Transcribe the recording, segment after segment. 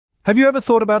Have you ever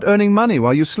thought about earning money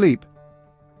while you sleep?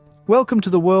 Welcome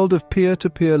to the world of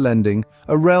peer-to-peer lending,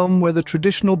 a realm where the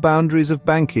traditional boundaries of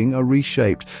banking are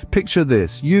reshaped. Picture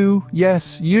this: you,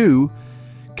 yes, you,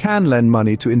 can lend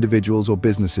money to individuals or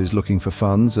businesses looking for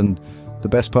funds, and the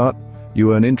best part,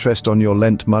 you earn interest on your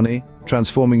lent money,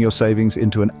 transforming your savings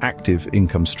into an active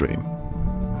income stream.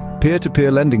 Peer-to-peer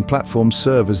lending platforms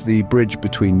serve as the bridge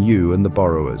between you and the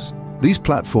borrowers. These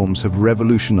platforms have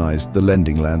revolutionized the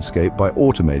lending landscape by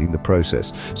automating the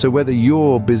process. So whether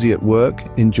you're busy at work,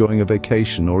 enjoying a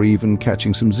vacation, or even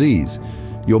catching some Z's,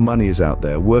 your money is out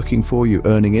there working for you,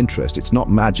 earning interest. It's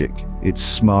not magic, it's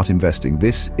smart investing.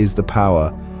 This is the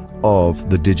power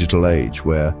of the digital age,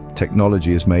 where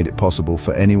technology has made it possible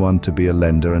for anyone to be a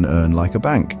lender and earn like a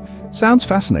bank. Sounds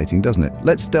fascinating, doesn't it?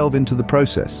 Let's delve into the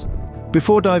process.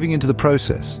 Before diving into the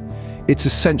process, it's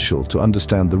essential to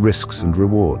understand the risks and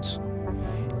rewards.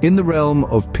 In the realm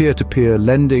of peer-to-peer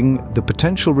lending, the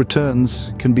potential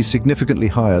returns can be significantly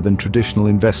higher than traditional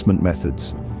investment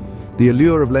methods. The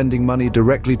allure of lending money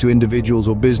directly to individuals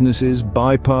or businesses,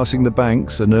 bypassing the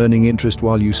banks and earning interest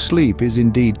while you sleep, is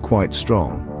indeed quite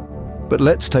strong. But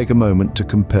let's take a moment to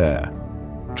compare.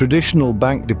 Traditional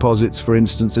bank deposits, for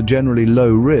instance, are generally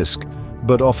low risk,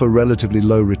 but offer relatively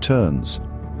low returns.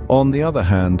 On the other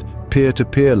hand,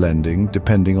 peer-to-peer lending,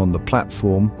 depending on the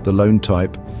platform, the loan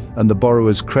type, and the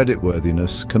borrower's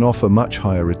creditworthiness, can offer much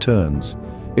higher returns.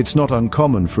 It's not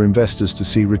uncommon for investors to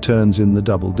see returns in the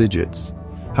double digits.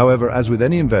 However, as with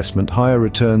any investment, higher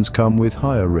returns come with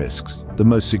higher risks. The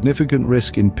most significant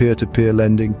risk in peer-to-peer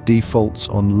lending: defaults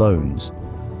on loans.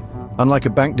 Unlike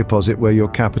a bank deposit where your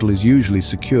capital is usually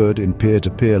secured, in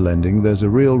peer-to-peer lending, there's a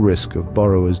real risk of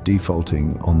borrowers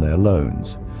defaulting on their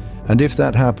loans. And if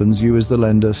that happens, you as the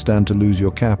lender stand to lose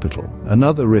your capital.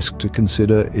 Another risk to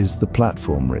consider is the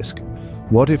platform risk.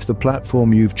 What if the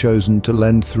platform you've chosen to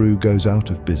lend through goes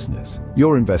out of business?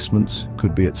 Your investments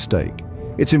could be at stake.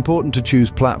 It's important to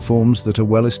choose platforms that are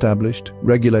well established,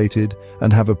 regulated,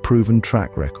 and have a proven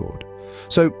track record.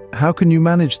 So, how can you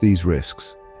manage these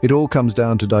risks? It all comes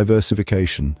down to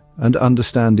diversification and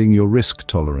understanding your risk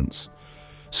tolerance.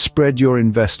 Spread your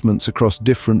investments across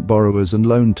different borrowers and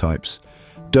loan types.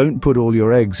 Don't put all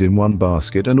your eggs in one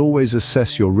basket, and always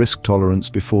assess your risk tolerance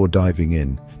before diving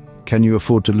in. Can you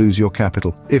afford to lose your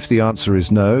capital? If the answer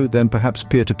is no, then perhaps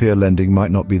peer-to-peer lending might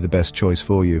not be the best choice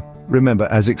for you. Remember,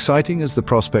 as exciting as the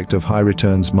prospect of high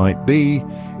returns might be,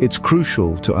 it's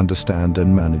crucial to understand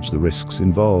and manage the risks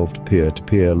involved.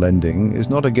 Peer-to-peer lending is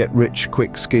not a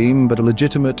get-rich-quick scheme, but a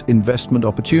legitimate investment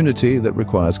opportunity that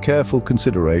requires careful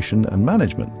consideration and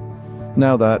management.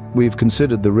 Now that we've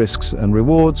considered the risks and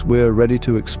rewards, we're ready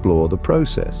to explore the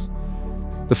process.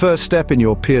 The first step in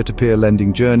your peer-to-peer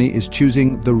lending journey is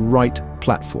choosing the right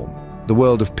platform. The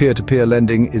world of peer-to-peer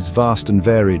lending is vast and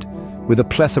varied, with a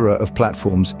plethora of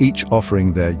platforms, each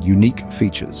offering their unique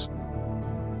features.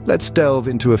 Let's delve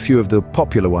into a few of the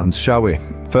popular ones, shall we?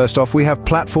 First off, we have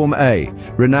Platform A,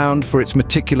 renowned for its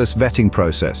meticulous vetting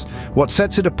process. What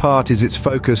sets it apart is its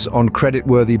focus on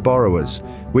creditworthy borrowers,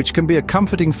 which can be a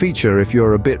comforting feature if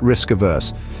you're a bit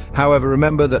risk-averse. However,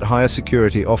 remember that higher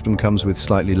security often comes with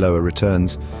slightly lower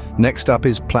returns. Next up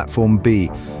is Platform B,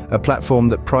 a platform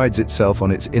that prides itself on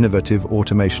its innovative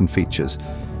automation features.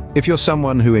 If you're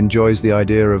someone who enjoys the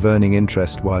idea of earning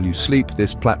interest while you sleep,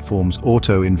 this platform's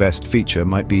Auto Invest feature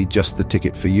might be just the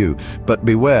ticket for you. But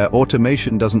beware,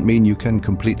 automation doesn't mean you can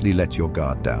completely let your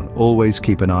guard down. Always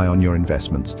keep an eye on your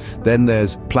investments. Then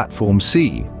there's Platform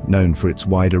C, known for its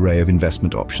wide array of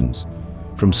investment options.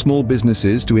 From small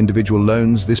businesses to individual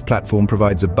loans, this platform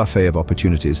provides a buffet of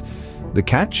opportunities. The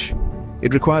catch?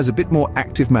 It requires a bit more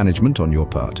active management on your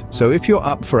part. So if you're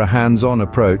up for a hands-on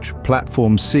approach,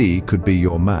 Platform C could be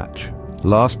your match.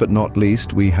 Last but not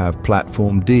least, we have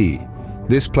Platform D.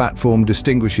 This platform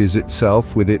distinguishes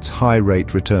itself with its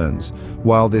high-rate returns.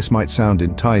 While this might sound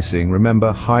enticing,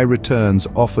 remember, high returns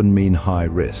often mean high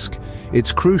risk.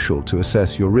 It's crucial to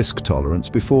assess your risk tolerance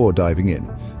before diving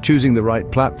in. Choosing the right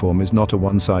platform is not a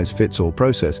one-size-fits-all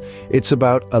process. It's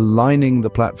about aligning the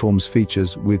platform's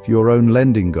features with your own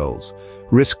lending goals,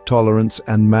 risk tolerance,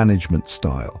 and management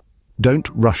style. Don't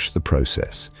rush the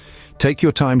process. Take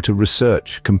your time to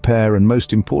research, compare, and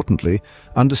most importantly,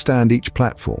 understand each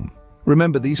platform.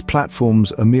 Remember, these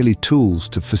platforms are merely tools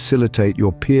to facilitate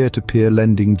your peer-to-peer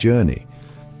lending journey.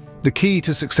 The key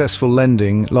to successful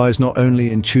lending lies not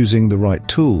only in choosing the right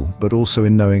tool, but also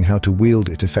in knowing how to wield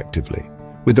it effectively.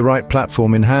 With the right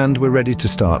platform in hand, we're ready to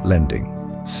start lending.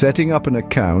 Setting up an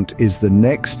account is the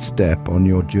next step on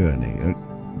your journey.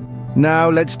 Now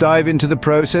let's dive into the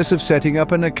process of setting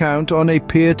up an account on a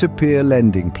peer-to-peer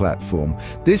lending platform.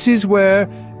 This is where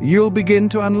you'll begin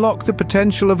to unlock the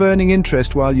potential of earning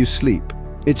interest while you sleep.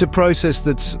 It's a process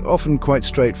that's often quite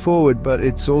straightforward, but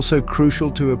it's also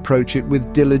crucial to approach it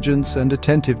with diligence and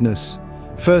attentiveness.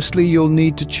 Firstly, you'll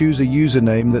need to choose a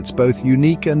username that's both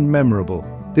unique and memorable.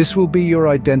 This will be your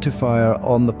identifier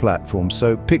on the platform,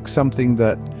 so pick something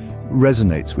that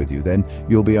resonates with you. Then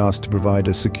you'll be asked to provide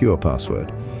a secure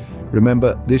password.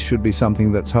 Remember, this should be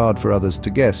something that's hard for others to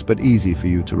guess, but easy for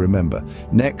you to remember.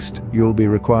 Next, you'll be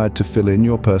required to fill in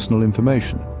your personal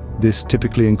information. This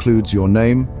typically includes your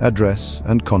name, address,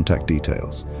 and contact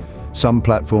details. Some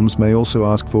platforms may also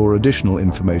ask for additional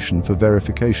information for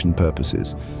verification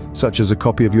purposes, such as a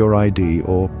copy of your ID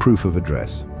or proof of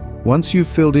address. Once you've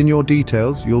filled in your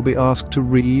details, you'll be asked to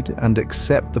read and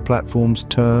accept the platform's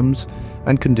terms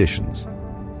and conditions.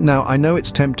 Now, I know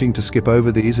it's tempting to skip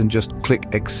over these and just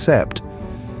click accept,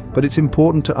 but it's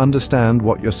important to understand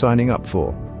what you're signing up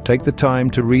for. Take the time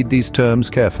to read these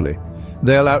terms carefully.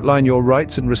 They'll outline your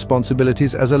rights and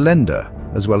responsibilities as a lender,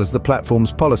 as well as the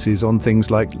platform's policies on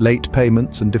things like late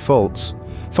payments and defaults.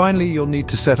 Finally, you'll need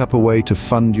to set up a way to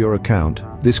fund your account.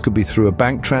 This could be through a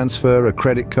bank transfer, a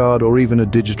credit card, or even a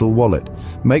digital wallet.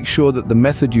 Make sure that the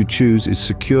method you choose is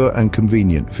secure and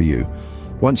convenient for you.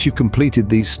 Once you've completed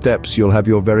these steps, you'll have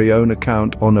your very own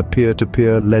account on a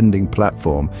peer-to-peer lending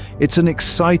platform. It's an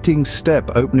exciting step,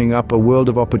 opening up a world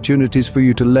of opportunities for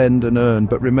you to lend and earn.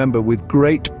 But remember, with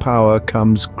great power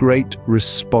comes great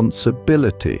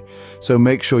responsibility. So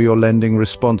make sure you're lending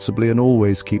responsibly and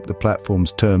always keep the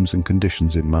platform's terms and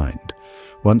conditions in mind.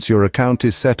 Once your account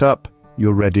is set up,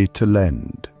 you're ready to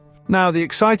lend. Now, the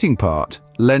exciting part,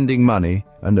 lending money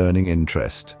and earning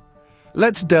interest.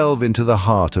 Let's delve into the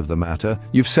heart of the matter.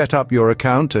 You've set up your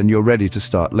account and you're ready to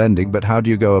start lending, but how do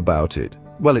you go about it?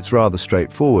 Well, it's rather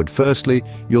straightforward. Firstly,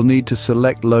 you'll need to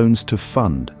select loans to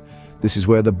fund. This is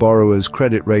where the borrower's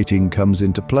credit rating comes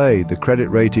into play. The credit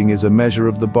rating is a measure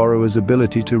of the borrower's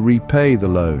ability to repay the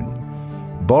loan.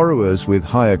 Borrowers with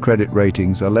higher credit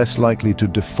ratings are less likely to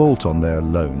default on their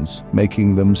loans,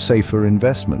 making them safer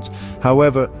investments.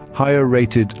 However,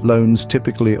 higher-rated loans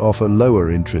typically offer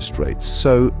lower interest rates,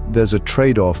 so there's a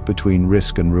trade-off between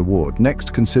risk and reward.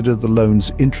 Next, consider the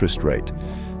loan's interest rate.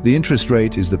 The interest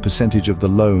rate is the percentage of the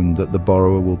loan that the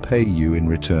borrower will pay you in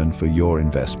return for your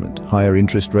investment. Higher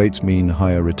interest rates mean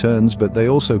higher returns, but they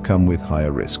also come with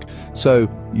higher risk. So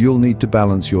you'll need to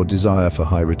balance your desire for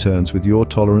high returns with your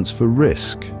tolerance for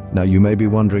risk. Now, you may be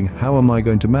wondering, how am I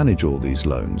going to manage all these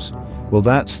loans? Well,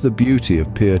 that's the beauty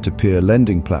of peer-to-peer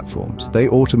lending platforms. They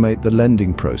automate the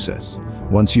lending process.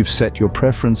 Once you've set your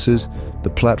preferences, the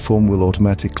platform will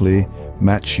automatically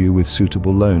match you with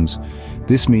suitable loans.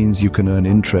 This means you can earn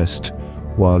interest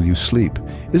while you sleep.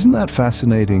 Isn't that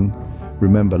fascinating?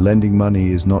 Remember, lending money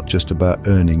is not just about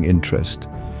earning interest.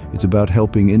 It's about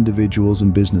helping individuals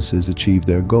and businesses achieve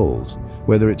their goals.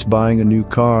 Whether it's buying a new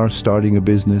car, starting a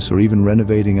business, or even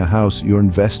renovating a house, your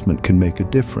investment can make a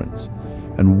difference.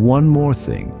 And one more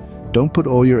thing, don't put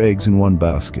all your eggs in one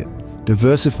basket.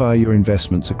 Diversify your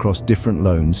investments across different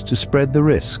loans to spread the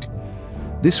risk.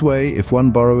 This way, if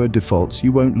one borrower defaults,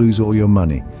 you won't lose all your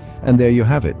money. And there you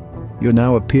have it. You're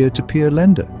now a peer-to-peer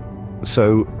lender.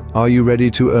 So, are you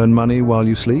ready to earn money while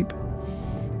you sleep?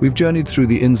 We've journeyed through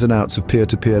the ins and outs of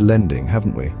peer-to-peer lending,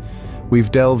 haven't we?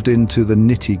 We've delved into the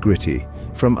nitty-gritty,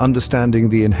 from understanding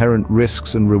the inherent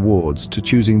risks and rewards to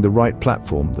choosing the right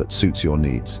platform that suits your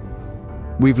needs.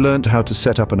 We've learned how to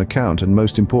set up an account, and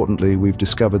most importantly, we've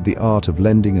discovered the art of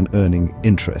lending and earning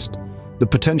interest. The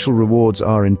potential rewards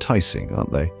are enticing,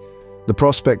 aren't they? The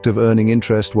prospect of earning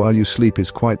interest while you sleep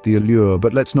is quite the allure,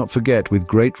 but let's not forget, with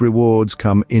great rewards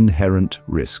come inherent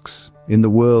risks. In the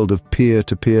world of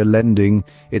peer-to-peer lending,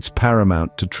 it's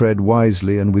paramount to tread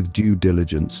wisely and with due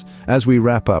diligence. As we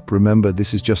wrap up, remember,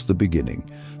 this is just the beginning.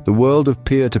 The world of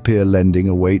peer-to-peer lending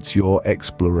awaits your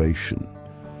exploration.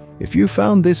 If you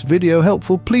found this video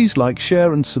helpful, please like,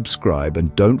 share, and subscribe,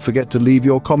 and don't forget to leave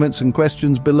your comments and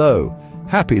questions below.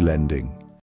 Happy lending!